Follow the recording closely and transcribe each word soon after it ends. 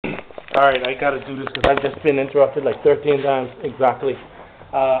Alright, I gotta do this because I've just been interrupted like 13 times exactly.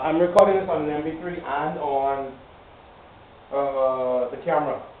 I'm recording this on an MP3 and on the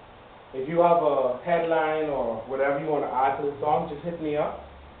camera. If you have a headline or whatever you want to add to the song, just hit me up.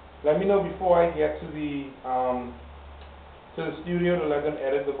 Let me know before I get to the studio to let them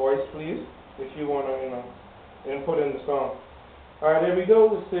edit the voice, please. If you want to, input in the song. Alright, there we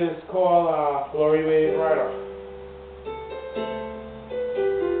go. This is called Glory Wave Rider.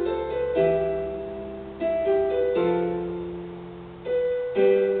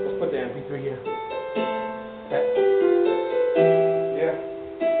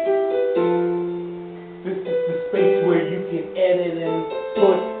 Edit and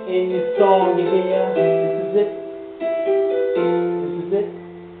put in your song, you hear? This is it.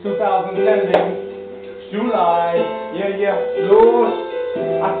 2010, baby. July. Yeah. Lord, I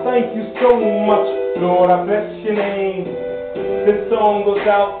thank you so much. Lord, I bless your name. This song goes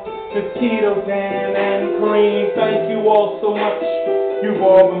out to Tito, Dan, and Careem. Thank you all so much. You've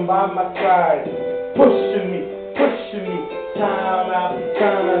all been by my side, pushing me, time after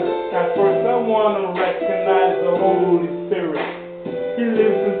time. At first I want to recognize the Holy Spirit. He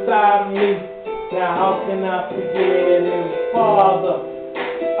lives inside of me. Now how can I forget him? Father,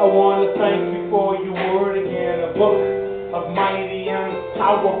 I want to thank you for your word again. A book of mighty and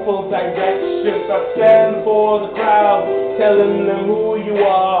powerful directions. I stand for the crowd, telling them who you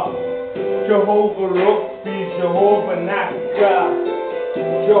are. Jehoviah Rophe, Jehoviah Nakah,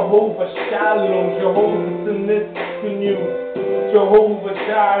 Jehoviah Shalom, Jehoviah Tsidkenu, Jehoviah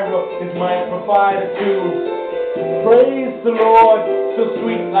Jireh is my provider too. Praise the Lord, so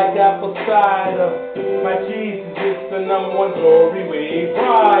sweet like apple cider. My Jesus is the #1 glory wave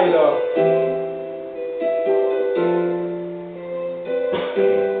rider.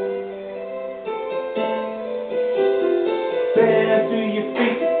 Stand to your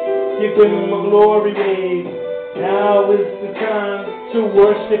feet, give him a glory wave. Now is the time to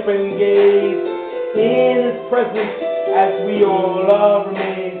worship and gaze in his presence as we all are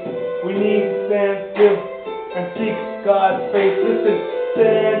amazed. We need to stand still and seek God's face. Listen,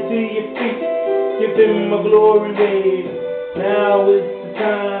 stand to your feet, give him a glory wave. Now is the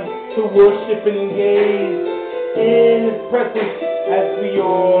time to worship and gaze in his presence as we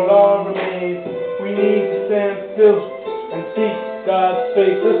all are amazed. We need to stand still and seek God's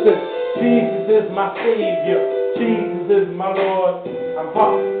face. Listen, Jesus is my Savior, Jesus is my Lord. I'm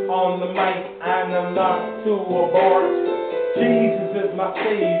hot on the mic and I'm not to abort. Jesus is my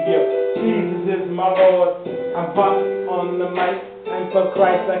Savior, Jesus is my Lord. I'm hot on the mic and for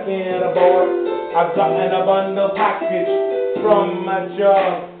Christ I can't abort. I've gotten a bundle package from my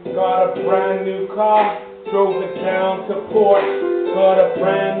job. Got a brand new car, drove it down to port. Got a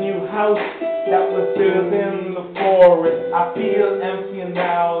brand new house that was built in the forest. I feel emptier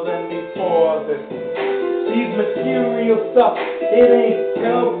now than before this. These material stuff, it ain't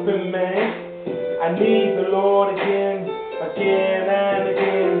helping, man. I need the Lord again and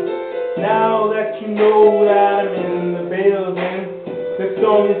again. Now that you know that I'm in the building, this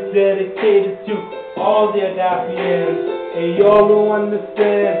song is dedicated to all the Agapians. And y'all who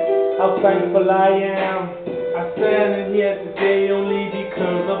understand how thankful I am. I'm standing here today only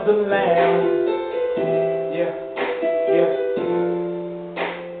because of the Lamb. Yeah.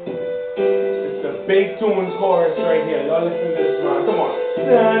 Big tunes chorus right here. Y'all listen to this, man. Come on.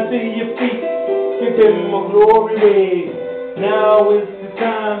 Stand to your feet. Give him a glory wave. Now is the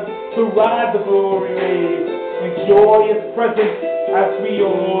time to ride the glory wave. Enjoy his presence as we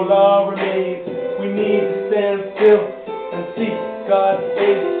all are amazed. We need to stand still and seek God's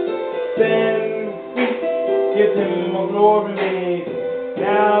face. Stand feet. Give him a glory wave.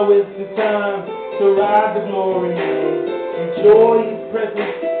 Now is the time to ride the glory wave. Enjoy his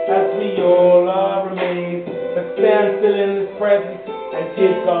presence as we all are amazed. Let's stand still in his presence and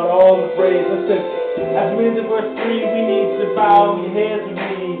give God all the praise. Listen, as we enter verse 3, we need to bow your heads with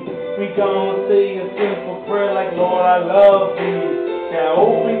me. We gonna say a simple prayer like, Lord, I love thee. Now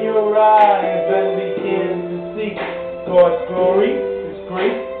open your eyes and begin to see God's glory, his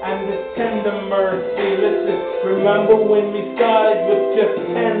grace, and his tender mercy. Listen, remember when we started with just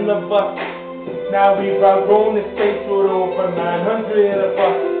 10 of us. Now we've outgrown this space with over 900 of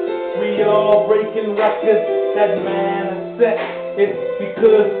us. We all breaking records that man has set. It's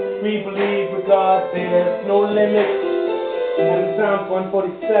because we believe with God there's no limit. And Psalm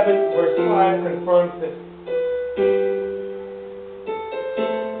 147 verse 5 confirms this.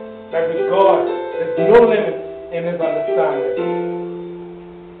 That with God there's no limit in his understanding.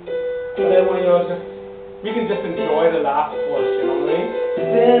 So then we can just enjoy the last verse, you know what I mean?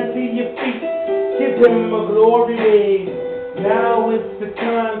 Stand to your feet, give him a glory wave. Now is the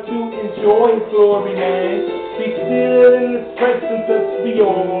time to enjoy His glory, man. Be still in His presence as we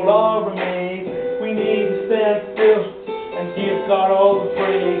all are amazed. We need to stand still and give God all the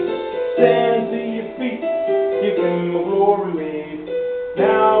praise. Stand to your feet, give Him a glory wave.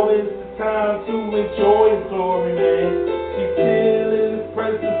 Now is the time to enjoy His glory, man. Be still in His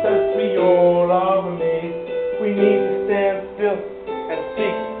presence as we all are amazed. We need to stand still and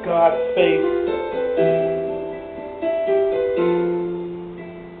seek God's face.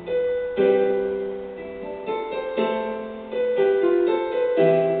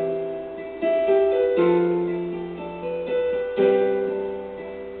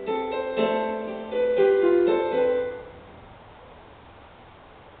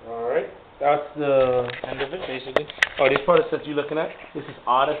 That's the end of it, basically. Oh, these products that you're looking at, this is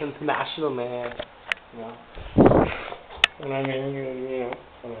Artist International, man. You know, and I mean, you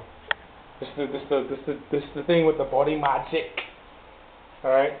know, this the thing with the body magic.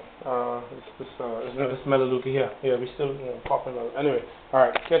 All right, this Melaleuca here. Yeah, we still popping out. Anyway, all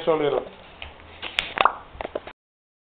right, catch you later.